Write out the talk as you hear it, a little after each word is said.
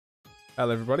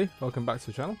Hello everybody, welcome back to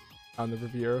the channel. I'm the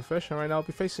reviewer of Fish, and right now I'll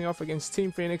be facing off against Team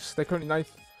Phoenix. They're currently 9th.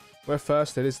 We're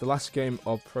first. It is the last game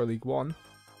of Pro League 1.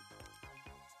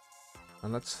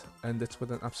 And let's end it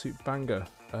with an absolute banger.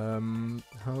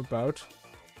 How about...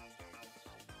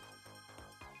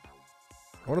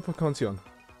 I want to put Conti on.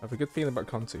 I have a good feeling about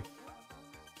Conti.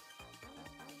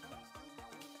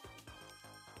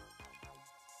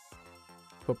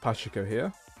 Put Pacheco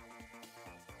here.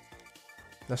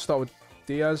 Let's start with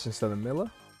Diaz instead of Miller.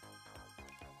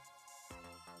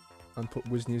 And put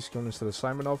Wisniewski on instead of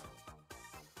Simonov.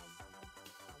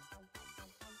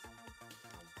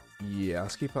 Yeah,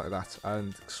 let's keep it like that.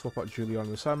 And swap out Julian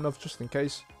with Simonov just in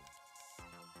case.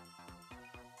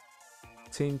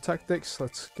 Team tactics,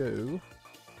 let's go.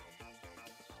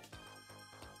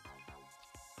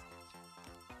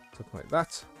 Something like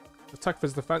that. Attack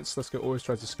versus defense, let's go always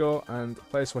try to score. And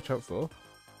players to watch out for.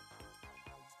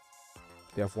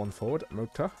 They have one forward,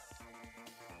 Mota.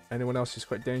 Anyone else is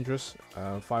quite dangerous.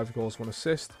 5 goals, 1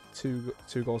 assist. 2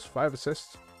 goals, 5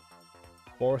 assists.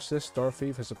 4 assists.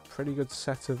 Dorothy has a pretty good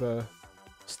set of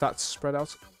stats spread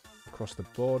out across the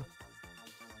board.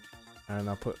 And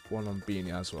I'll put one on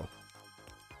Beanie as well.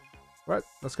 Right,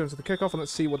 let's go into the kickoff and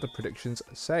let's see what the predictions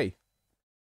say.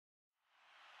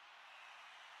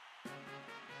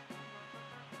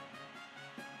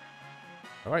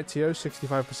 Alright, TO,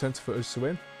 65% for us to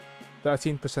win.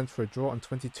 13% for a draw and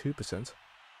 22%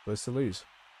 for us to lose.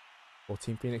 Or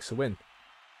Team Phoenix to win.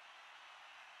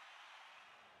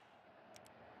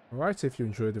 Alright, if you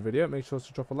enjoyed the video, make sure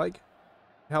to drop a like.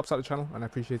 It helps out the channel and I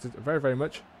appreciate it very, very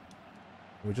much.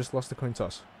 And we just lost the coin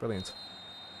toss. Brilliant.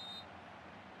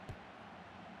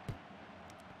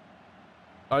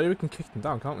 Oh yeah, we can kick them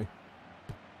down, can't we?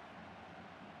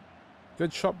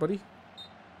 Good shot, buddy.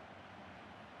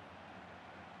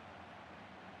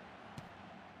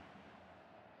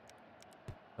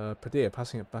 Padilla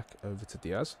passing it back over to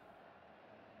Diaz.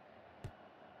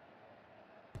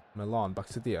 Milan back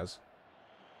to Diaz.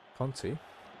 Conti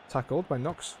tackled by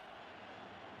Knox.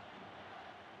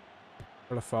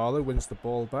 Rafalo wins the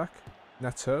ball back.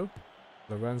 Neto.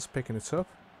 Lorenz picking it up.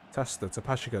 Testa to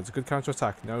Pacheco. It's a good counter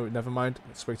attack. No, never mind.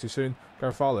 It's way too soon.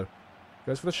 Garofalo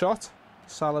goes for the shot.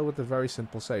 Salah with a very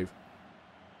simple save.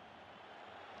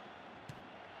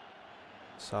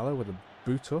 Salah with a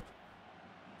boot up.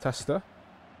 Testa.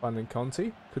 Finding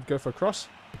Conti. Could go for a cross.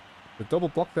 The double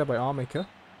block there by Armaker.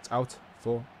 It's out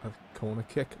for a corner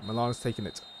kick. Milan's taking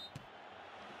it.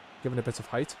 Giving a bit of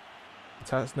height.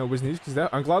 No, Wisniewski's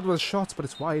there. I'm glad with a shot, but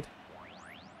it's wide.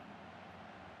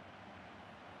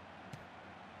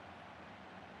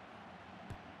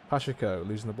 Pacheco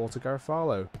losing the ball to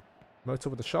Garofalo. Mota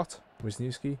with a shot.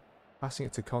 Wisniewski passing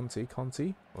it to Conti.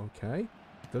 Conti, okay.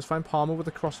 Does find Palmer with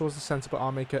the cross towards the centre, but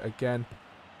Armaker again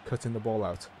cutting the ball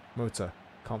out. Mota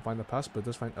can't find the pass, but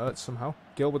does find Ertz somehow.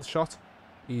 Gill with the shot.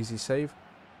 Easy save.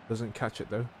 Doesn't catch it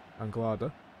though.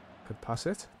 Anglada could pass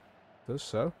it. Does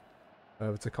so.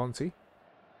 Over to Conti.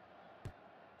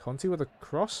 Conti with a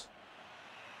cross.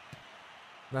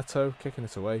 Neto kicking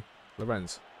it away.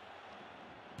 Lorenz.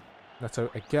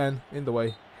 Neto again in the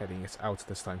way. Heading it out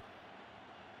this time.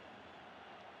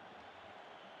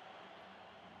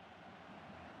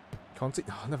 Conti.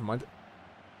 Oh, never mind.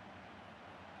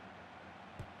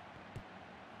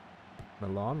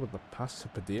 Milan with the pass to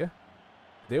Padilla.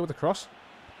 Padilla with the cross.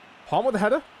 Palm with the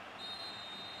header.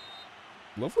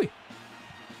 Lovely.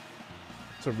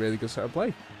 It's a really good set of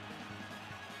play.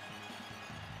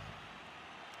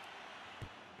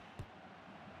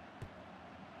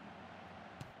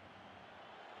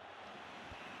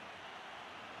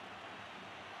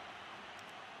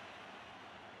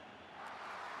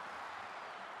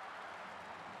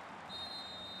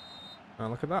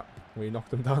 And look at that. We knocked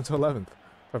them down to 11th.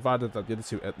 Provided that the other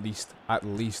two at least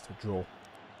draw.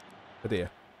 Padilla.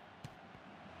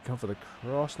 Going for the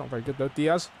cross. Not very good though.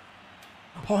 Diaz.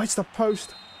 Oh, it's the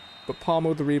post. But Palmer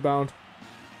with the rebound.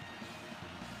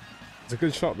 It's a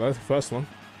good shot though, the first one.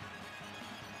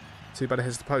 Too bad it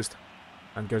hits the post.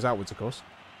 And goes outwards, of course.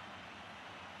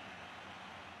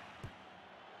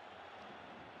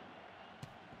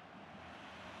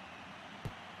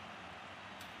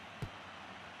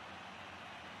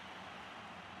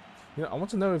 You know, I want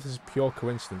to know if this is pure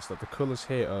coincidence that the colours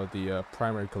here are the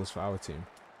primary colours for our team.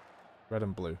 Red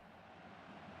and blue.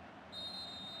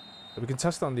 But we can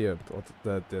test on the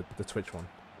Twitch one,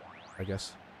 I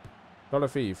guess.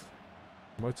 Dolafiv.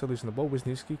 Mota losing the ball.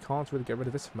 Wisniewski can't really get rid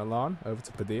of it. Milan over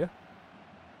to Padilla.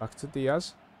 Back to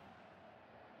Diaz.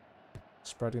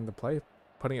 Spreading the play.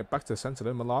 Putting it back to the centre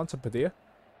though. Milan to Padilla.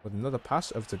 With another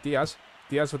pass over to Diaz.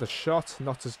 Diaz with a shot.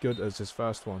 Not as good as his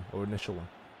first one. Or initial one.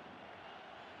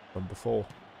 From before.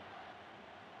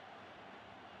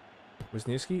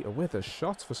 Wisniewski with a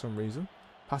shot for some reason.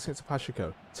 Passing it to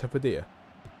Pacheco. To Padilla.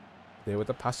 There with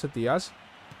the pass to Diaz.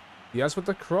 Diaz with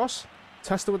the cross.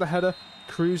 Testa with the header.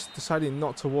 Cruz deciding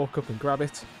not to walk up and grab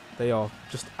it. They are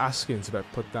just asking to be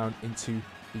put down into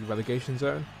the relegation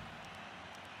zone.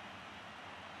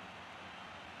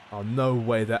 Oh, no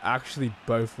way. They're actually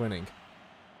both winning.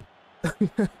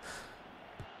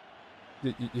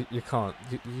 you can't.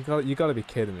 You gotta be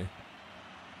kidding me.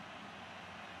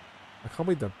 I can't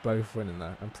believe they're both winning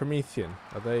there. And Promethean,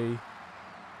 are they...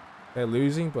 They're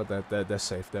losing, but they're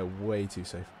safe. They're way too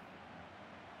safe.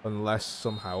 Unless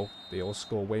somehow they all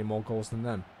score way more goals than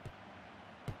them.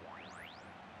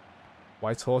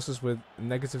 White Horses with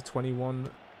negative 21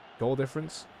 goal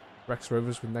difference. Rex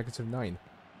Rovers with negative 9.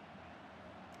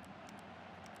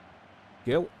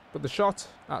 Gill with the shot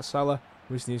at Salah.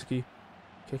 Wisniewski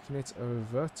kicking it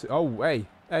over to... Oh,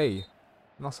 hey.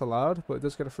 Not allowed, but it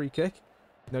does get a free kick.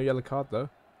 No yellow card, though.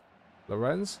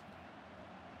 Lorenz.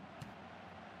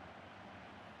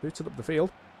 Booted up the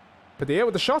field. Padilla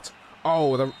with the shot.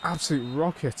 Oh, the absolute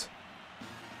rocket.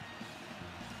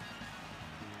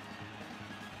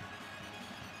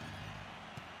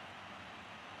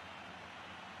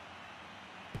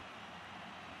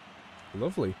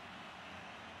 Lovely.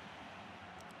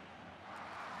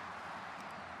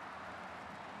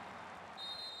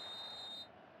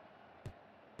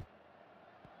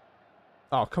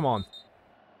 Oh, come on.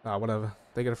 Ah, whatever.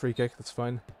 They get a free kick, that's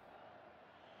fine.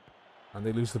 And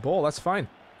they lose the ball, that's fine.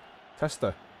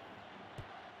 Testa.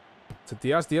 To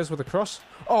Diaz. Diaz with a cross.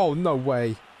 Oh, no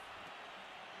way.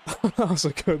 that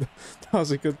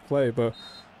was a good play, but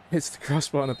hits the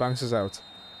crossbar and it bounces out.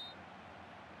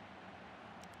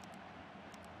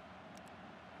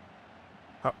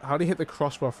 How do you hit the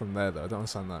crossbar from there, though? I don't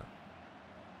understand that.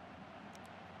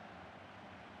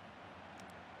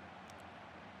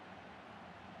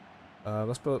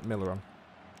 Let's put Miller on.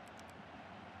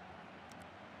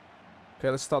 Okay,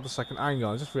 let's start the second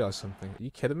angle. I just realised something. Are you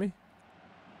kidding me?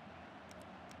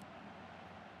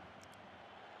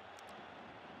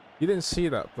 You didn't see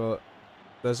that, but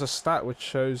there's a stat which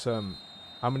shows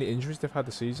how many injuries they've had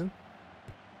this season.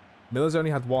 Miller's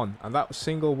only had one, and that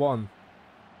single one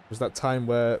was that time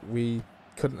where we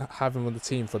couldn't have him on the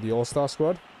team for the All-Star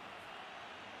squad.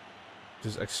 Which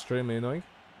is extremely annoying.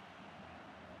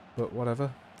 But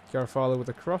whatever. Garofalo with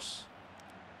a cross.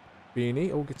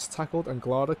 Beanie gets tackled and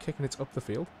Glada kicking it up the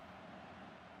field.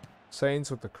 Sainz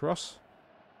with the cross.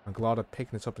 And Glada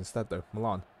picking it up instead though.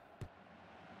 Milan.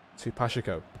 To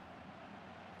Pacheco.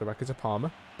 Directed to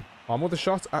Palmer. Palmer with a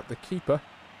shot at the keeper.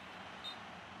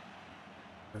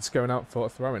 It's going out for a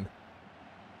throw-in.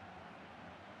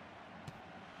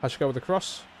 Pacheco with the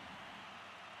cross.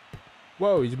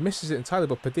 Whoa, he misses it entirely,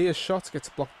 but Padilla's shot gets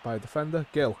blocked by a defender.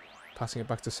 Gill passing it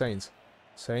back to Sainz.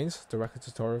 Sainz directed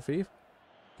to Dorofiv.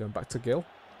 Going back to Gill.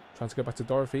 Trying to go back to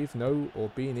Dorofiv. No, or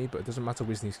Beanie, but it doesn't matter.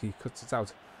 Wisniewski cuts it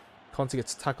out. Conte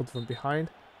gets tackled from behind.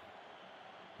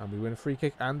 And we win a free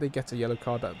kick, and they get a yellow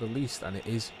card at the least, and it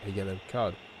is a yellow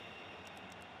card.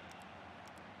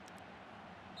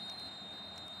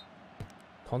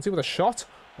 Conte with a shot.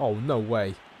 Oh, no way.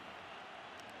 It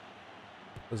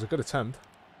was a good attempt.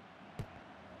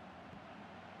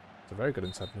 It's a very good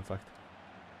attempt, in fact.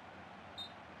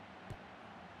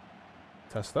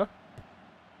 Testa.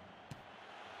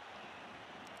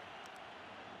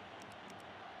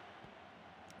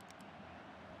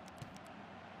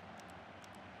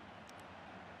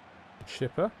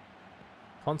 Shipper.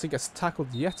 Conte gets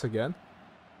tackled yet again.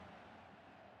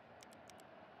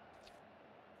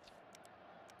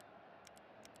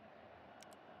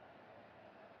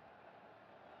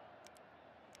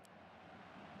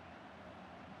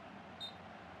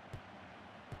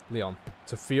 Leon.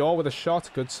 To Fior with a shot.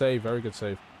 Good save. Very good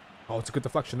save. Oh, it's a good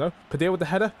deflection though. Padilla with the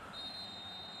header.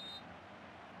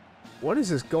 What is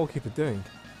this goalkeeper doing?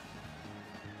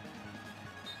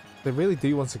 They really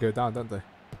do want to go down, don't they?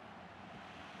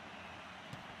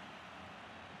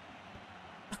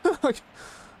 Like,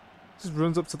 just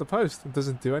runs up to the post and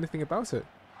doesn't do anything about it.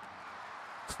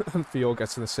 And Fior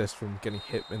gets an assist from getting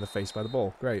hit in the face by the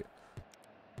ball. Great.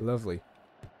 Lovely.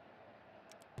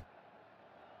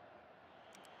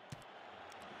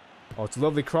 Oh, it's a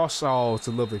lovely cross. Oh, it's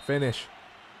a lovely finish.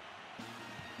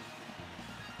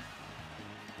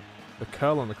 The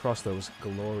curl on the cross, though, was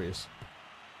glorious.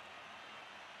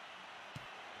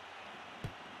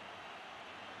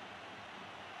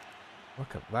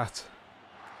 Look at that.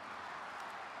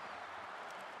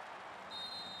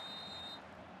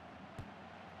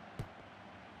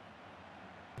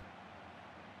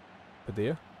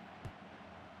 Padilla.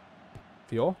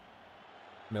 Fior.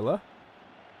 Miller.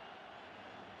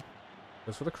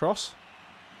 Goes for the cross.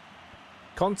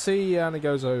 Conti, and it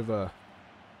goes over.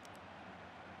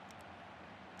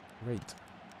 Great.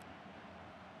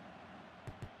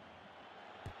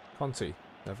 Conti,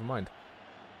 never mind.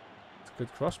 It's a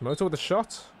good cross. Moto with a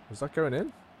shot. Was that going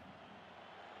in?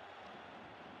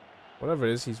 Whatever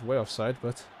it is, he's way offside,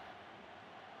 but...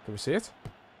 Can we see it?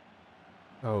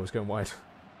 Oh, it's going wide.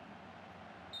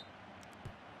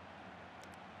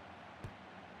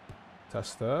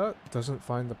 Tester doesn't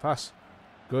find the pass.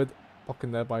 Good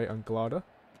blocking there by Anglada.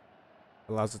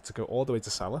 Allows it to go all the way to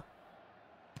Salah.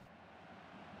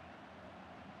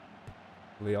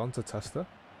 Leon to Tester.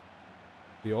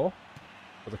 Dior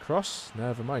with a cross.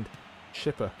 Never mind.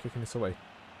 Shipper kicking it away.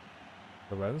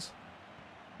 Lorenz.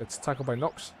 It's tackled by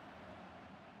Knox.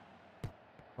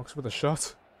 Knox with a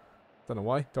shot. Don't know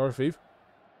why. Dorothy.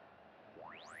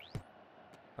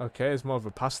 Okay, it's more of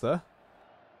a pass there.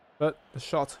 But the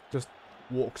shot just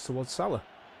walks towards Salah.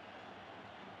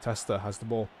 Tester has the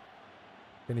ball.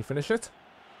 Can he finish it?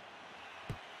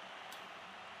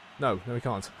 No, he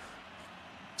can't.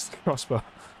 It's the crossbar.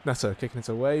 Neto kicking it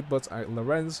away, but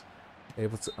Lorenz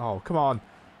able to... Oh, come on.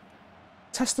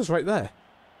 Tester's right there.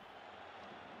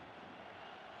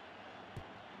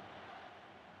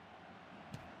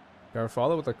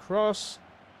 Garofalo with a cross.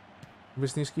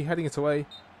 Wisniewski heading it away.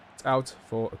 It's out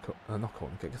for a not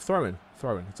corner kick. Throw-in.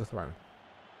 Throw-in. It's a throw-in.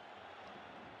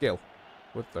 Gill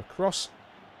with the cross.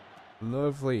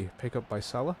 Lovely pick up by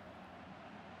Salah.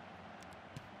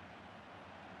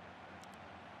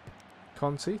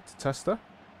 Conti to Tester.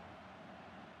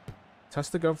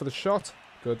 Tester going for the shot.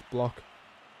 Good block.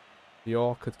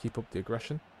 Dior could keep up the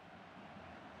aggression.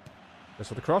 Goes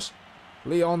for the cross.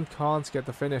 Leon can't get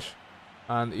the finish.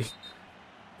 And he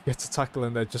gets a tackle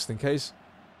in there just in case.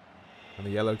 And a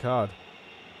yellow card.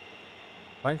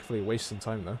 Thankfully wasting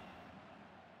time though.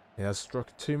 He has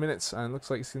struck 2 minutes and looks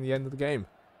like it's in the end of the game.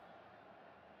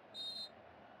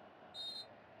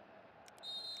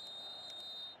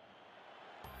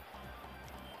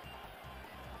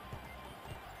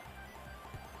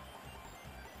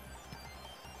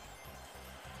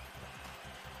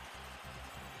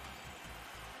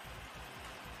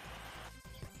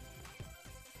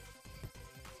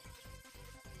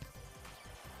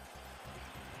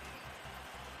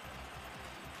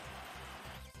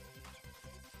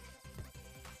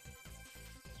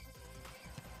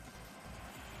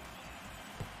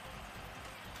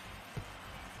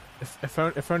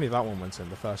 If only that one went in,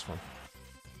 the first one.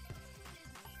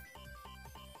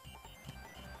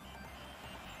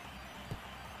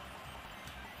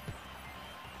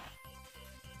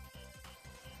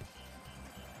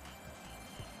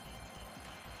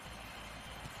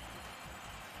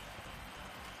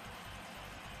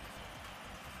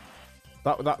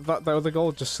 That other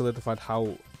goal just solidified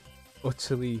how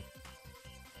utterly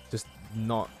just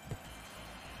not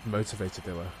motivated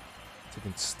they were to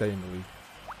even stay in the league.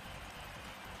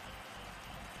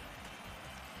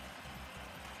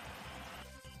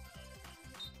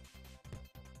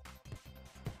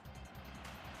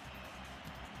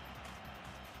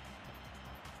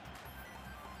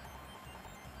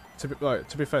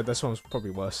 To be fair, this one's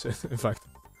probably worse, in fact.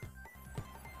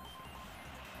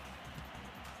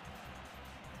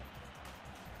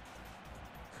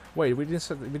 Wait, we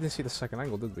didn't see the second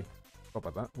angle, did we? How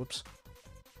about that? Whoops.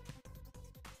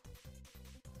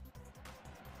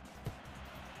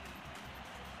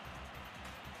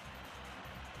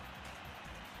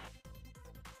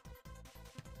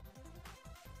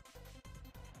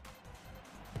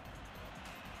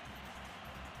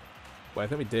 Wait, I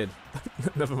think we did.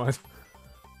 Never mind.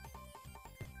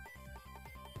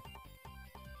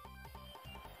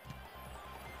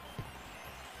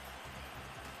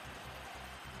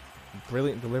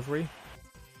 Brilliant delivery.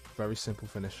 Very simple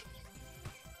finish.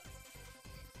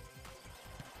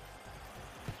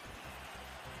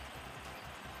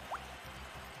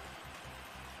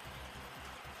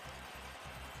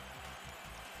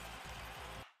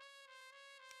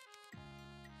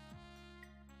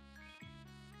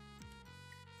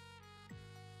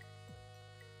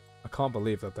 I can't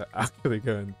believe that they're actually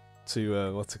going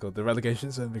to, what's it called, the relegation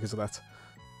zone because of that.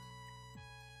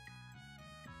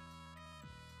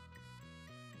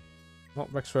 Well,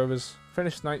 Rex Rovers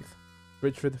finished 9th.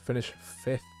 Bridgeford finished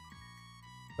 5th.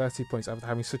 30 points after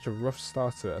having such a rough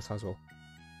start to it as well.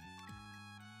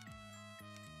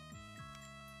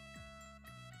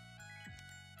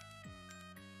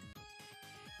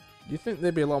 You'd think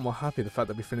they'd be a lot more happy the fact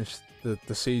that we finished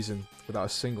the season without a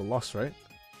single loss, right?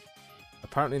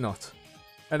 Apparently not.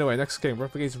 Anyway, next game, we're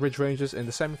up against Ridge Rangers in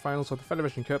the semi-finals of the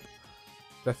Federation Cup.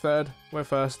 They're third, we're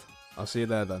first. I'll see you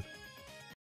there then.